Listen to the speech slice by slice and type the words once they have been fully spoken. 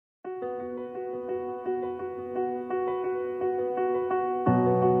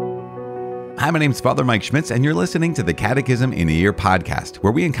Hi, my name's Father Mike Schmitz, and you're listening to the Catechism in a Year podcast,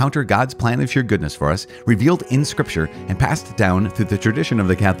 where we encounter God's plan of sheer goodness for us, revealed in Scripture and passed down through the tradition of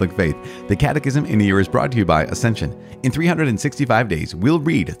the Catholic faith. The Catechism in a Year is brought to you by Ascension. In 365 days, we'll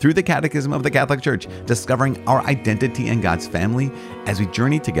read through the Catechism of the Catholic Church, discovering our identity in God's family as we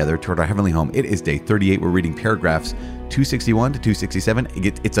journey together toward our heavenly home. It is day 38. We're reading paragraphs 261 to 267.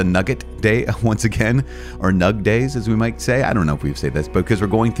 It's a nugget day once again, or nug days, as we might say. I don't know if we've said this, but because we're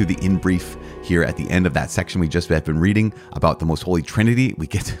going through the in brief here at the end of that section we just have been reading about the most Holy Trinity, we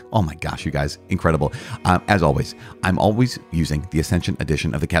get, oh my gosh, you guys, incredible. As always, I'm always using the Ascension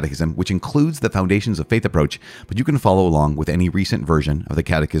edition of the Catechism, which includes the Foundations of Faith approach, but you can follow along with any recent version of the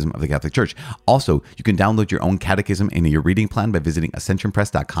Catechism of the Catholic Church. Also, you can download your own Catechism in your reading plan by visiting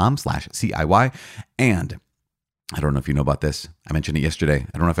ascensionpress.com/CIY. And I don't know if you know about this. I mentioned it yesterday.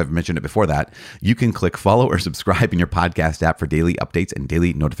 I don't know if I've mentioned it before that. You can click follow or subscribe in your podcast app for daily updates and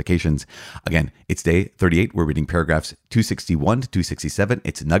daily notifications. Again, it's day 38. We're reading paragraphs 261 to 267.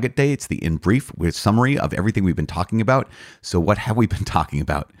 It's nugget day. It's the in brief with summary of everything we've been talking about. So what have we been talking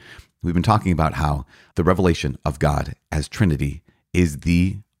about? We've been talking about how the revelation of God as Trinity is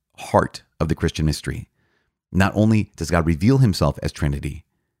the heart of the Christian mystery. Not only does God reveal himself as Trinity,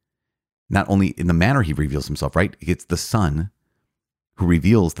 not only in the manner he reveals himself, right? It's the Son who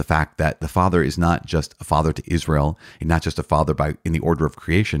reveals the fact that the Father is not just a father to Israel, and not just a father in the order of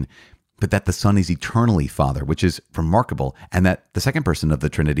creation, but that the Son is eternally Father, which is remarkable. And that the second person of the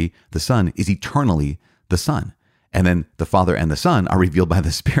Trinity, the Son, is eternally the Son. And then the Father and the Son are revealed by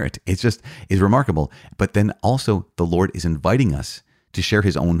the Spirit. It's remarkable. But then also the Lord is inviting us to share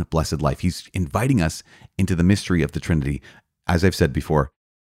his own blessed life. He's inviting us into the mystery of the Trinity. As I've said before,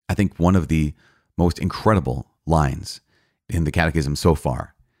 I think one of the most incredible lines in the Catechism so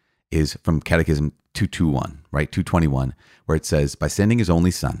far is from Catechism 221, right? 221, where it says, by sending his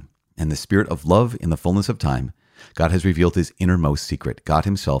only Son and the Spirit of love in the fullness of time, God has revealed his innermost secret. God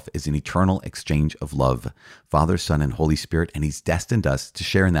himself is an eternal exchange of love, Father, Son, and Holy Spirit, and he's destined us to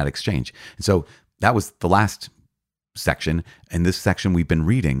share in that exchange. And so that was the last section. And this section we've been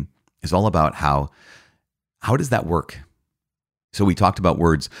reading is all about how does that work? So we talked about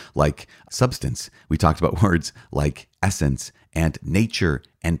words like substance. We talked about words like essence and nature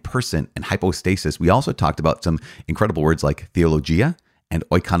and person and hypostasis. We also talked about some incredible words like theologia and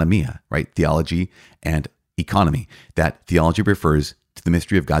oikonomia, right? Theology and economy. That theology refers to the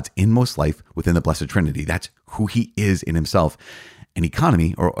mystery of God's inmost life within the Blessed Trinity. That's who he is in himself. And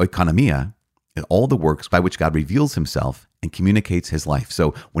economy or oikonomia is all the works by which God reveals himself and communicates his life.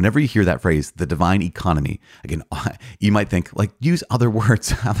 So whenever you hear that phrase, the divine economy, again, you might think, like, use other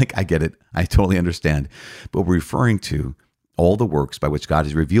words. I'm like, I get it. I totally understand. But we're referring to all the works by which God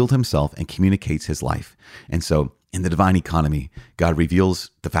has revealed himself and communicates his life. And so in the divine economy, God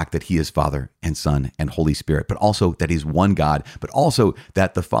reveals the fact that he is Father and Son and Holy Spirit, but also that he's one God, but also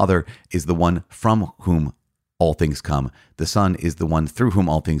that the Father is the one from whom all things come. The Son is the one through whom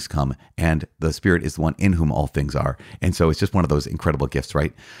all things come, and the Spirit is the one in whom all things are. And so it's just one of those incredible gifts,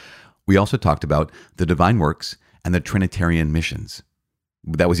 right? We also talked about the divine works and the Trinitarian missions.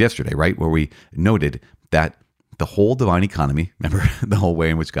 That was yesterday, right? Where we noted that the whole divine economy, remember the whole way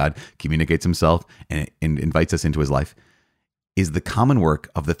in which God communicates himself and invites us into his life, is the common work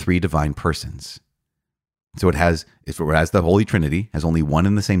of the three divine persons. So whereas the Holy Trinity has only one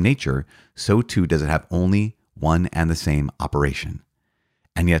and the same nature, so too does it have only one and the same operation.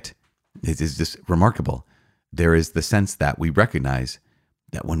 And yet, it is just remarkable. There is the sense that we recognize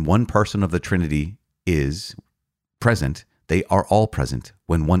that when one person of the Trinity is present, they are all present.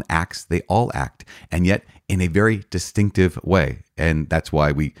 When one acts, they all act, and yet in a very distinctive way. And that's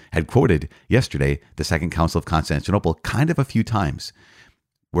why we had quoted yesterday the Second Council of Constantinople kind of a few times,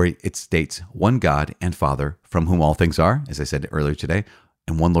 where it states, one God and Father, from whom all things are, as I said earlier today,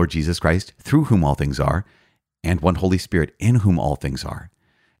 and one Lord Jesus Christ, through whom all things are, and one Holy Spirit, in whom all things are.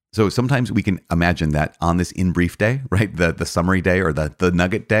 So sometimes we can imagine that on this in brief day, right, the summary day or the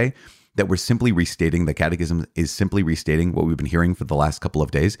nugget day, that we're simply restating, the Catechism is simply restating what we've been hearing for the last couple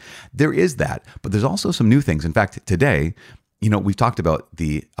of days. There is that, but there's also some new things. In fact, today, we've talked about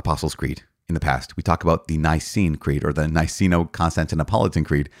the Apostles' Creed in the past. We talk about the Nicene Creed or the Niceno-Constantinopolitan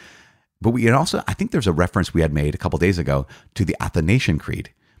Creed. But I think there's a reference we had made a couple days ago to the Athanasian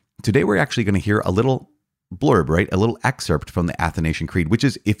Creed. Today, we're actually going to hear a little blurb, right? A little excerpt from the Athanasian Creed, which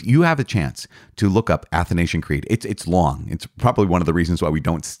is, if you have a chance to look up Athanasian Creed, it's long. It's probably one of the reasons why we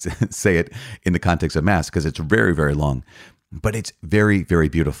don't say it in the context of Mass, because it's very, very long. But it's very, very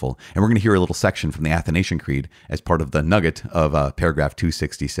beautiful. And we're going to hear a little section from the Athanasian Creed as part of the nugget of paragraph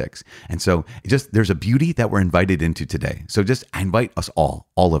 266. And so there's a beauty that we're invited into today. So I invite us all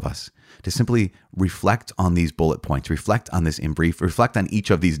of us, to simply reflect on these bullet points, reflect on this in brief, reflect on each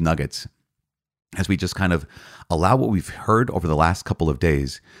of these nuggets as we just kind of allow what we've heard over the last couple of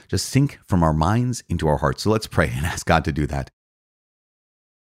days just sink from our minds into our hearts. So let's pray and ask God to do that.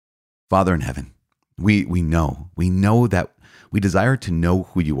 Father in heaven, we know that we desire to know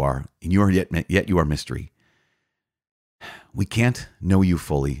who you are, and you are yet you are mystery. We can't know you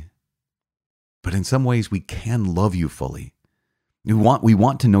fully, but in some ways we can love you fully. We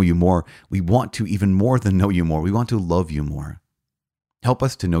want to know you more. We want to, even more than know you more, we want to love you more. Help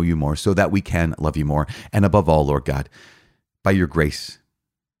us to know you more so that we can love you more. And above all, Lord God, by your grace,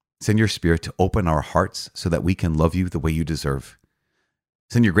 send your Spirit to open our hearts so that we can love you the way you deserve.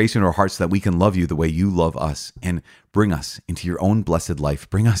 Send your grace into our hearts so that we can love you the way you love us, and bring us into your own blessed life.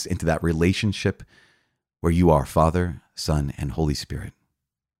 Bring us into that relationship where you are Father, Son, and Holy Spirit.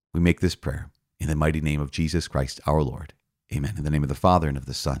 We make this prayer in the mighty name of Jesus Christ, our Lord. Amen. In the name of the Father, and of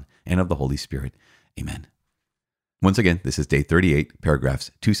the Son, and of the Holy Spirit. Amen. Once again, this is day 38,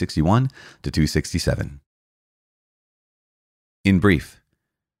 paragraphs 261 to 267. In brief,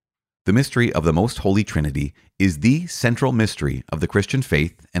 the mystery of the Most Holy Trinity is the central mystery of the Christian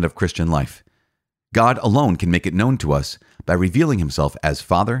faith and of Christian life. God alone can make it known to us by revealing himself as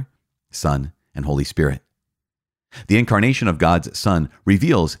Father, Son, and Holy Spirit. The incarnation of God's Son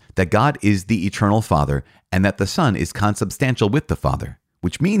reveals that God is the eternal Father and that the Son is consubstantial with the Father,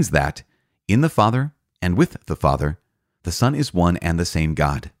 which means that in the Father and with the Father, the Son is one and the same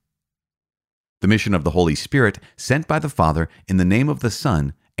God. The mission of the Holy Spirit, sent by the Father in the name of the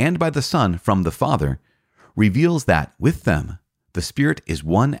Son and by the Son from the Father, reveals that with them, the Spirit is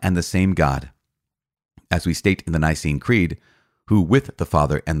one and the same God. As we state in the Nicene Creed, who with the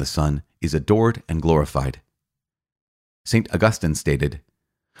Father and the Son is adored and glorified. St. Augustine stated,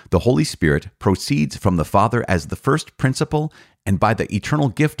 "The Holy Spirit proceeds from the Father as the first principle, and by the eternal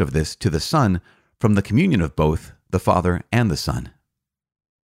gift of this to the Son, from the communion of both the Father and the Son."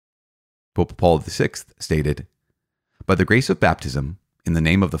 Pope Paul VI stated, "By the grace of baptism, in the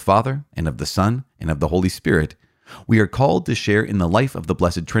name of the Father, and of the Son, and of the Holy Spirit, we are called to share in the life of the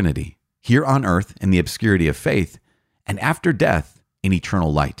Blessed Trinity, here on earth in the obscurity of faith, and after death in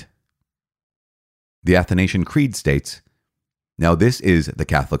eternal light." The Athanasian Creed states, "Now this is the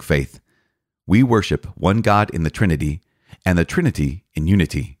Catholic faith. We worship one God in the Trinity, and the Trinity in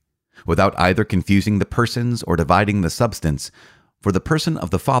unity, without either confusing the persons or dividing the substance, for the person of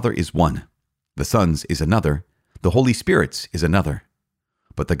the Father is one, the Son's is another, the Holy Spirit's is another.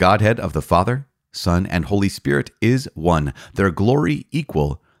 But the Godhead of the Father, Son, and Holy Spirit is one, their glory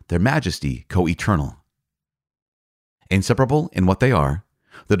equal, their majesty co-eternal. Inseparable in what they are,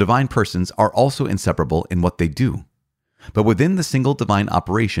 the divine persons are also inseparable in what they do. But within the single divine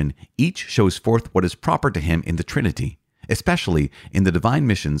operation, each shows forth what is proper to him in the Trinity, especially in the divine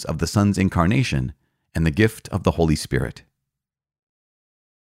missions of the Son's incarnation and the gift of the Holy Spirit."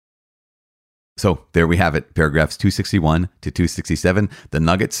 So there we have it, paragraphs 261 to 267, the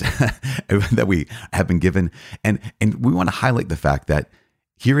nuggets that we have been given. And we want to highlight the fact that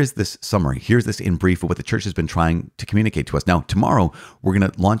here is this summary, here's this in brief of what the church has been trying to communicate to us. Now, tomorrow, we're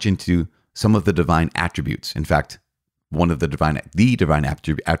going to launch into some of the divine attributes. In fact, one of the divine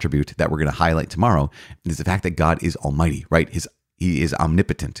attribute that we're going to highlight tomorrow is the fact that God is almighty, right? He is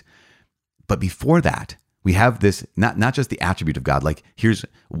omnipotent. But before that, we have this, not just the attribute of God, like here's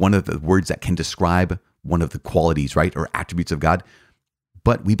one of the words that can describe one of the qualities, right, or attributes of God.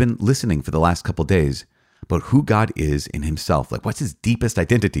 But we've been listening for the last couple of days about who God is in himself, like what's his deepest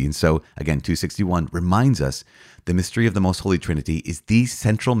identity. And so again, 261 reminds us the mystery of the Most Holy Trinity is the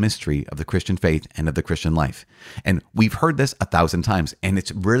central mystery of the Christian faith and of the Christian life. And we've heard this 1,000 times, and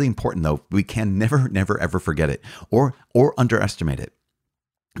it's really important though. We can never, ever forget it or underestimate it,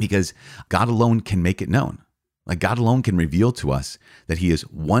 because God alone can make it known. Like God alone can reveal to us that he is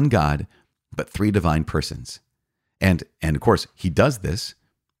one God, but three divine persons. And of course, he does this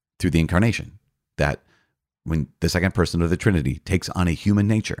through the incarnation, that when the second person of the Trinity takes on a human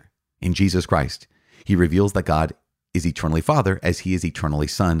nature in Jesus Christ, he reveals that God is eternally Father as he is eternally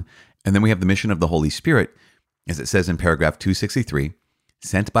Son. And then we have the mission of the Holy Spirit, as it says in paragraph 263,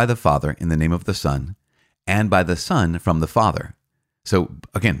 sent by the Father in the name of the Son, and by the Son from the Father. So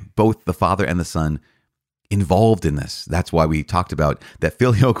again, both the Father and the Son involved in this. That's why we talked about that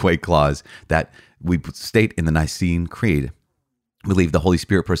filioque clause that we state in the Nicene Creed. believe the Holy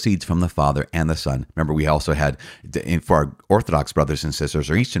Spirit proceeds from the Father and the Son. Remember, we also had, for our Orthodox brothers and sisters,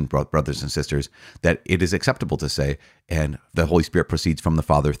 or Eastern brothers and sisters, that it is acceptable to say, and the Holy Spirit proceeds from the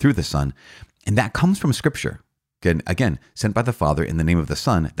Father through the Son. And that comes from Scripture. Again, sent by the Father in the name of the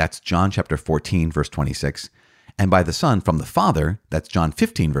Son, that's John chapter 14, verse 26. And by the Son from the Father, that's John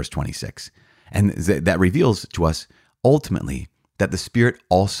 15, verse 26. And that reveals to us ultimately that the Spirit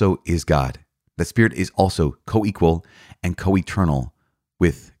also is God. The Spirit is also co-equal and co-eternal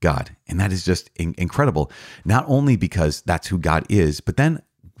with God. And that is just incredible. Not only because that's who God is, but then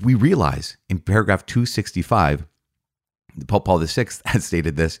we realize in paragraph 265, Pope Paul VI has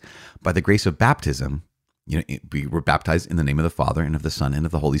stated this: by the grace of baptism, we were baptized in the name of the Father and of the Son and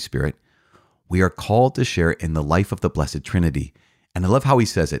of the Holy Spirit. We are called to share in the life of the Blessed Trinity. And I love how he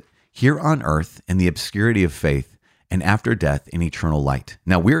says it: here on earth in the obscurity of faith, and after death in eternal light.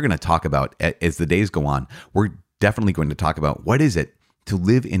 Now, we're going to talk about, as the days go on, we're definitely going to talk about what is it to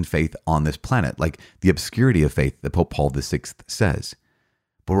live in faith on this planet, like the obscurity of faith that Pope Paul VI says.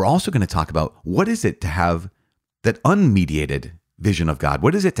 But we're also going to talk about what is it to have that unmediated vision of God?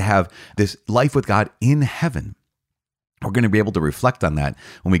 What is it to have this life with God in heaven? We're going to be able to reflect on that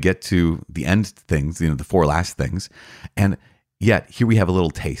when we get to the end things, the four last things. And yet, here we have a little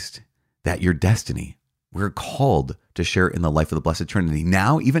taste that your destiny, we're called to share in the life of the Blessed Trinity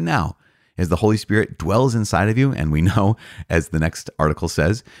now, even now, as the Holy Spirit dwells inside of you. And we know, as the next article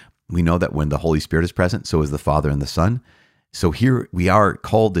says, we know that when the Holy Spirit is present, so is the Father and the Son. So here we are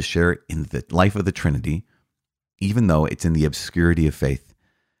called to share in the life of the Trinity, even though it's in the obscurity of faith.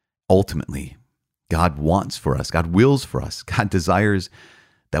 Ultimately, God wants for us, God wills for us, God desires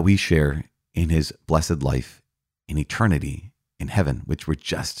that we share in his blessed life in eternity in heaven, which we're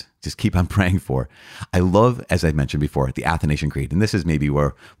just keep on praying for. I love, as I mentioned before, the Athanasian Creed, and this is maybe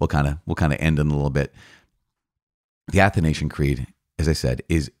where we'll kind of end in a little bit. The Athanasian Creed, as I said,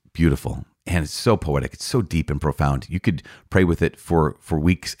 is beautiful, and it's so poetic. It's so deep and profound. You could pray with it for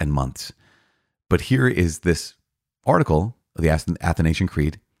weeks and months. But here is this article of the Athanasian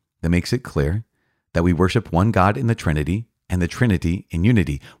Creed that makes it clear that we worship one God in the Trinity and the Trinity in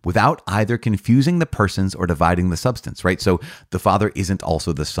unity, without either confusing the persons or dividing the substance, right? So the Father isn't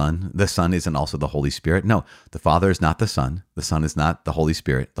also the Son isn't also the Holy Spirit. No, the Father is not the Son is not the Holy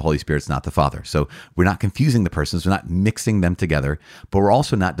Spirit's not the Father. So we're not confusing the persons, we're not mixing them together, but we're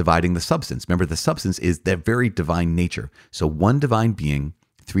also not dividing the substance. Remember, the substance is their very divine nature. So one divine being,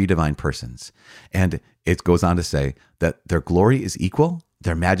 three divine persons. And it goes on to say that their glory is equal,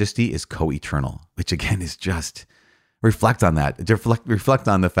 their majesty is co-eternal, which again is just... reflect on that. Reflect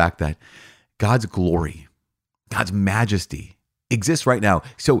on the fact that God's glory, God's majesty exists right now.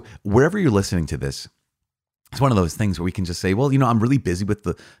 So wherever you're listening to this, it's one of those things where we can just say, well, I'm really busy with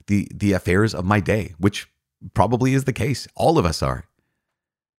the affairs of my day, which probably is the case. All of us are.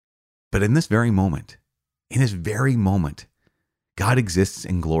 But in this very moment, God exists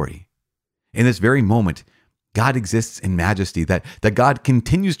in glory. In this very moment, God exists in majesty, that God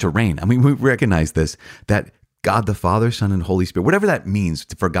continues to reign. I mean, we recognize this, that God the Father, Son, and Holy Spirit, whatever that means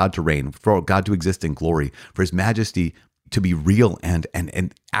for God to reign, for God to exist in glory, for his majesty to be real and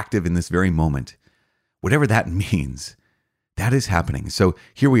active in this very moment, whatever that means, that is happening. So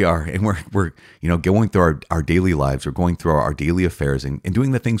here we are, and we're going through our daily lives, we're going through our daily affairs and doing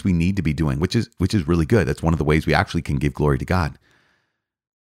the things we need to be doing, which is really good. That's one of the ways we actually can give glory to God.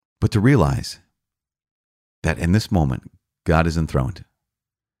 But to realize that in this moment, God is enthroned.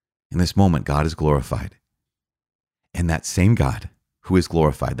 In this moment, God is glorified. And that same God who is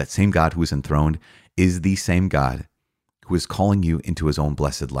glorified, that same God who is enthroned, is the same God who is calling you into his own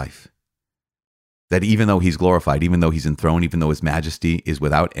blessed life. That even though he's glorified, even though he's enthroned, even though his majesty is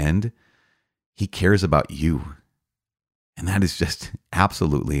without end, he cares about you. And that is just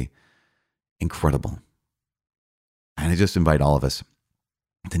absolutely incredible. And I just invite all of us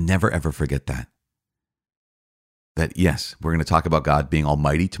to never, ever forget that. That yes, we're going to talk about God being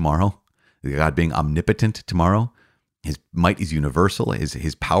almighty tomorrow, God being omnipotent tomorrow. His might is universal.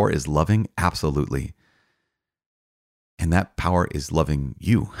 His power is loving. Absolutely. And that power is loving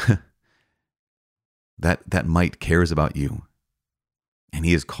you. That might cares about you. And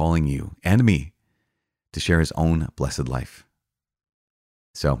he is calling you and me to share his own blessed life.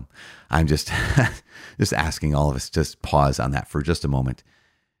 So I'm just asking all of us, just pause on that for just a moment.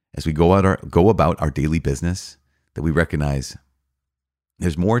 As we go about our daily business, that we recognize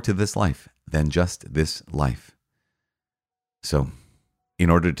there's more to this life than just this life. So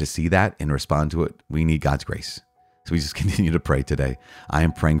in order to see that and respond to it, we need God's grace. So we just continue to pray today. I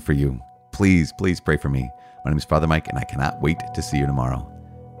am praying for you. Please, please pray for me. My name is Father Mike, and I cannot wait to see you tomorrow.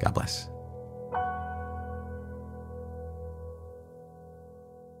 God bless.